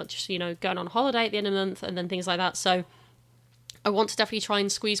 Obviously, I'll just, going on holiday at the end of the month and then things like that. So I want to definitely try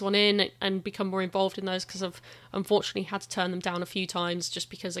and squeeze one in and become more involved in those, because I've unfortunately had to turn them down a few times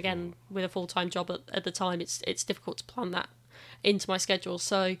just because, again, with a full-time job at the time, it's difficult to plan that into my schedule.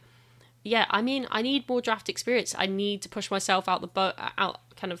 So, yeah, I need more draft experience. I need to push myself out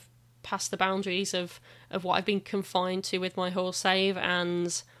kind of past the boundaries of what I've been confined to with my whole save,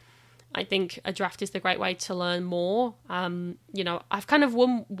 and I think a draft is the great way to learn more. I've kind of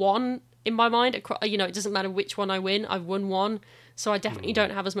won one in my mind. It doesn't matter which one I win, I've won one. So I definitely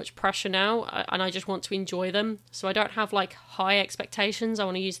don't have as much pressure now, and I just want to enjoy them. So I don't have like high expectations. I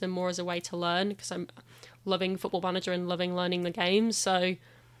want to use them more as a way to learn, because I'm loving Football Manager and loving learning the game. So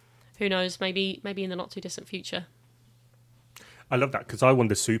who knows, maybe in the not too distant future. I love that, because I won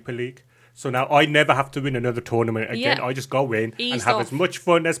the Super League. So now I never have to win another tournament again. Yeah. I just go in and Eased have off. as much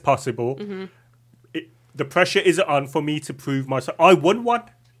fun as possible. The pressure isn't on for me to prove myself. I won one.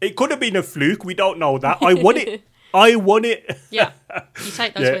 It could have been a fluke. We don't know that. I won it. I won it. Yeah, you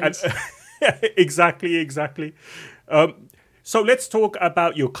take those wins. Exactly. So let's talk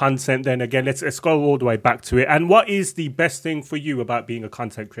about your content then again. Let's go all the way back to it. And what is the best thing for you about being a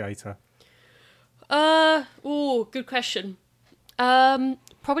content creator? Good question.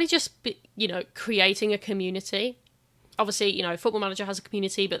 Probably just, creating a community. Obviously, Football Manager has a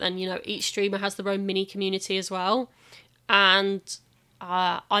community, but then, each streamer has their own mini community as well. And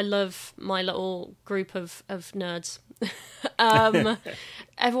I love my little group of nerds.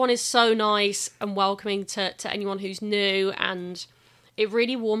 Everyone is so nice and welcoming to anyone who's new, and it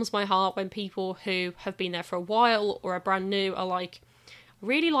really warms my heart when people who have been there for a while or are brand new are like,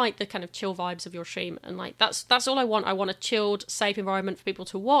 really like the kind of chill vibes of your stream, and like that's all I want. I want a chilled, safe environment for people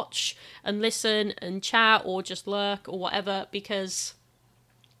to watch and listen and chat or just lurk or whatever, because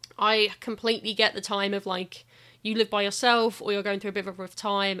I completely get the time of like, you live by yourself or you're going through a bit of a rough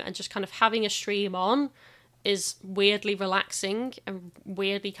time, and just kind of having a stream on is weirdly relaxing and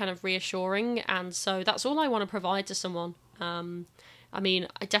weirdly kind of reassuring, and so that's all I want to provide to someone. I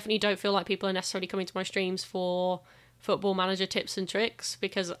definitely don't feel like people are necessarily coming to my streams for Football Manager tips and tricks,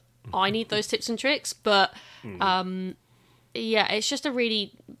 because I need those tips and tricks, but it's just a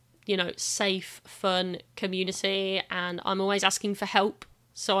really safe, fun community, and I'm always asking for help,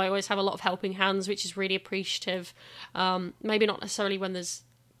 so I always have a lot of helping hands, which is really appreciative. Maybe not necessarily when there's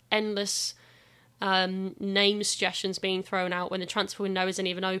endless name suggestions being thrown out when the transfer window isn't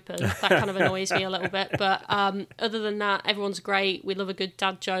even open. That kind of annoys me a little bit, but other than that, everyone's great. We love a good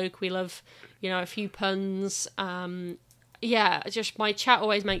dad joke, we love a few puns. Just my chat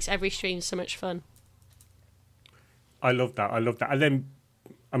always makes every stream so much fun. I love that. And then,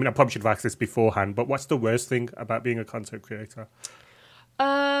 I probably should have asked this beforehand, but what's the worst thing about being a content creator?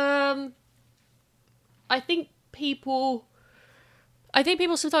 I think people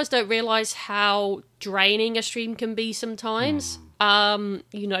sometimes don't realise how draining a stream can be sometimes.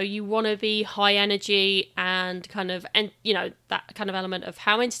 You want to be high energy and that kind of element of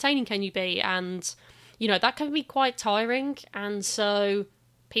how entertaining can you be, and that can be quite tiring, and so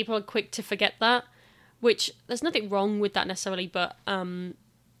people are quick to forget that, which there's nothing wrong with that necessarily, but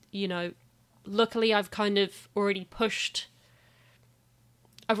luckily I've kind of already pushed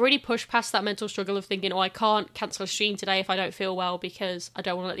past that mental struggle of thinking, I can't cancel a stream today if I don't feel well because I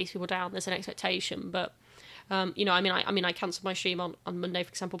don't want to let these people down. There's an expectation. But, I cancelled my stream on Monday, for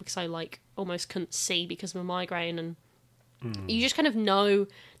example, because I almost couldn't see because of a migraine. And you just kind of know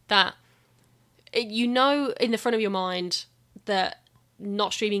that, in the front of your mind that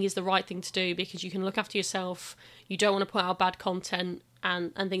not streaming is the right thing to do because you can look after yourself. You don't want to put out bad content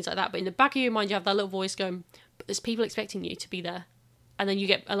and things like that. But in the back of your mind, you have that little voice going, but there's people expecting you to be there. And then you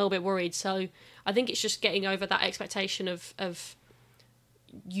get a little bit worried. So I think it's just getting over that expectation of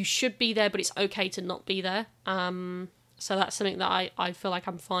you should be there, but it's okay to not be there. So that's something that I feel like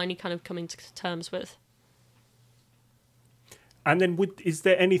I'm finally kind of coming to terms with. And then is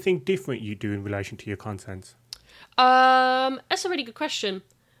there anything different you do in relation to your content? That's a really good question.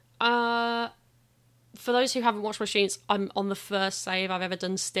 For those who haven't watched my streams, I'm on the first save I've ever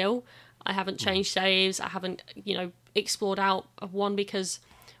done still. I haven't changed saves. I haven't, explored out of one, because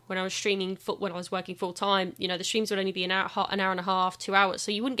when I was streaming, when I was working full time, the streams would only be an hour and a half, 2 hours,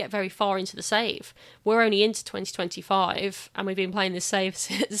 so you wouldn't get very far into the save. We're only into 2025, and we've been playing this save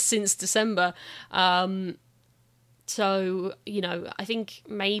since December. So, I think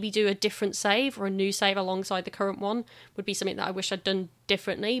maybe do a different save or a new save alongside the current one would be something that I wish I'd done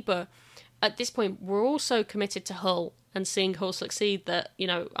differently. But at this point, we're all so committed to Hull and seeing Hull succeed that,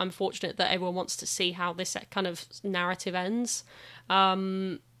 I'm fortunate that everyone wants to see how this kind of narrative ends.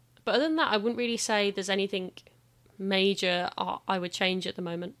 But other than that, I wouldn't really say there's anything major I would change at the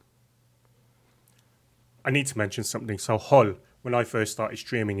moment. I need to mention something. So Hull, when I first started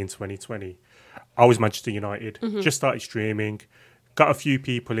streaming in 2020, I was Manchester United. Just started streaming, got a few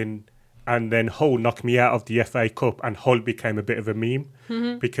people in, and then Hull knocked me out of the FA Cup, and Hull became a bit of a meme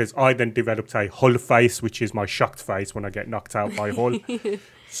because I then developed a Hull face, which is my shocked face when I get knocked out by Hull.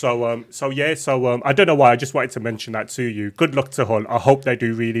 So I don't know why. I just wanted to mention that to you. Good luck to Hull. I hope they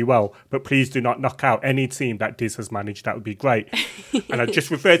do really well, but please do not knock out any team that Diz has managed. That would be great. And I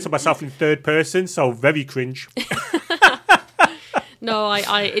just referred to myself in third person, so very cringe. No,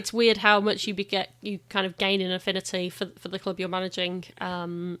 it's weird how much you kind of gain an affinity for the club you're managing.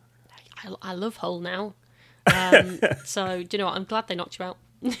 I love Hull now. So, do you know what? I'm glad they knocked you out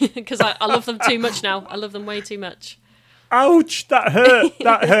because I love them too much now. I love them way too much. Ouch, that hurt.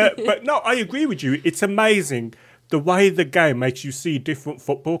 That hurt. But no, I agree with you. It's amazing the way the game makes you see different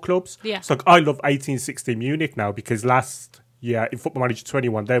football clubs. Yeah. So I love 1860 Munich now because last year in Football Manager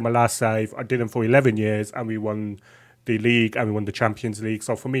 21, they were my last save. I did them for 11 years and we won the league and we won the Champions League.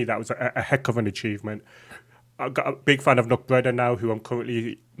 So for me, that was a heck of an achievement. I've got a big fan of Knockbreda now, who I'm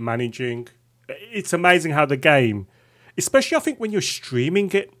currently managing. It's amazing how the game, especially I think when you're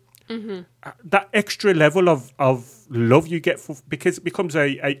streaming it, that extra level of love you get because it becomes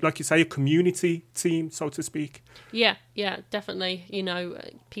a like you say, a community team, so to speak. Yeah, definitely. You know,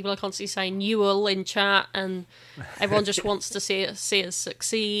 people are constantly saying Newell in chat, and everyone just wants to see us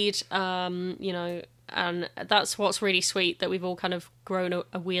succeed. You know, and that's what's really sweet, that we've all kind of grown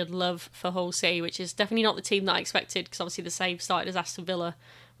a weird love for Hull City, which is definitely not the team that I expected, because obviously the save started as Aston Villa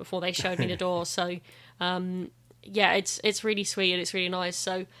before they showed me the door. So, yeah, it's really sweet and it's really nice.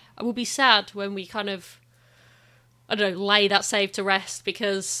 So I will be sad when we kind of, I don't know, lay that save to rest,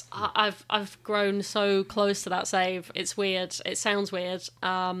 because I've grown so close to that save. It's weird. It sounds weird.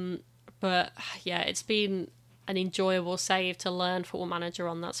 But yeah, it's been an enjoyable save to learn Football Manager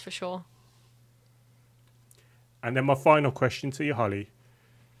on, that's for sure. And then my final question to you, Holly.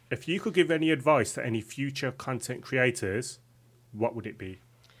 If you could give any advice to any future content creators, what would it be?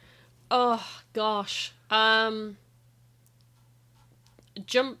 Oh, gosh.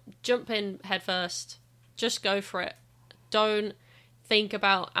 Jump in head first. Just go for it. Don't think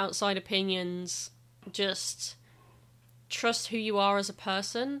about outside opinions. Just trust who you are as a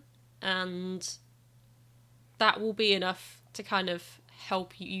person, and that will be enough to kind of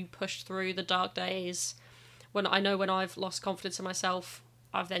help you push through the dark days. When I've lost confidence in myself,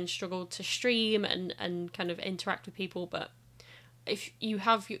 I've then struggled to stream and kind of interact with people. But if you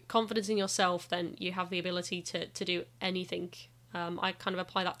have confidence in yourself, then you have the ability to do anything. I kind of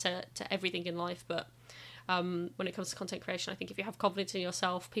apply that to everything in life. But when it comes to content creation, I think if you have confidence in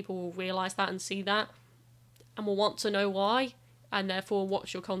yourself, people will realise that and see that and will want to know why, and therefore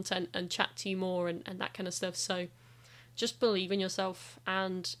watch your content and chat to you more and that kind of stuff. So just believe in yourself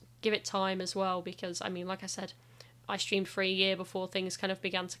and give it time as well, because I mean, like I said, I streamed for a year before things kind of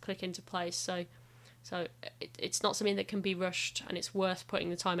began to click into place. So it's not something that can be rushed, and it's worth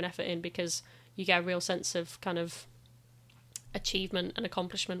putting the time and effort in, because you get a real sense of kind of achievement and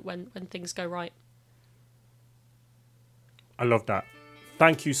accomplishment when things go right. I love that.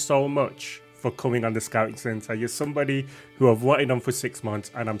 Thank you so much for coming on the Scouting Centre. You're somebody who I've wanted on for 6 months,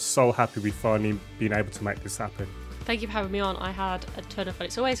 and I'm so happy we've finally been able to make this happen. Thank you for having me on. I had a ton of fun.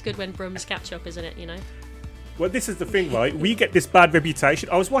 It's always good when brums catch up, isn't it, you know? Well, this is the thing, right? We get this bad reputation.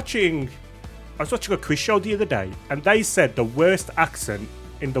 I was watching a quiz show the other day, and they said the worst accent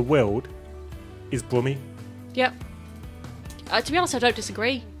in the world is Brummy. Yep. To be honest, I don't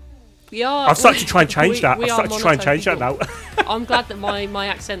disagree. I've started to try and change that. I've started to try and change that now. I'm glad that my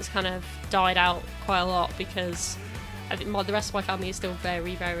accent's kind of died out quite a lot, because I think the rest of my family is still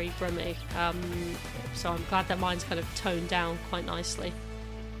very, very Brummy. So I'm glad that mine's kind of toned down quite nicely.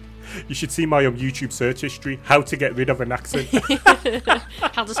 You should see my YouTube search history. How to get rid of an accent.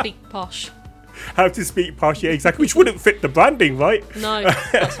 How to speak posh. How to speak posh, yeah, exactly. Which wouldn't fit the branding, right? No,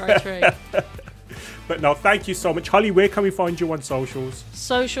 that's very true. But no, thank you so much. Holly, where can we find you on socials?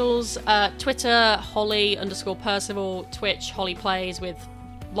 Socials, Twitter, Holly_Percival, Twitch, HollyyPlayys with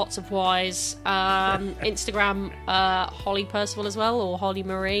lots of Ys. Instagram, HollyPercival as well, or Holly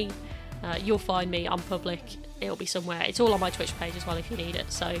Marie. You'll find me. I'm public. It'll be somewhere. It's all on my Twitch page as well if you need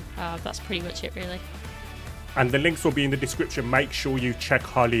it. So that's pretty much it, really. And the links will be in the description. Make sure you check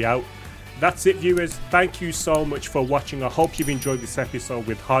Holly out. That's it, viewers. Thank you so much for watching. I hope you've enjoyed this episode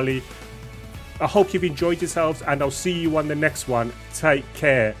with Holly. I hope you've enjoyed yourselves, and I'll see you on the next one. Take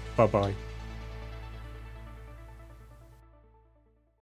care. Bye-bye.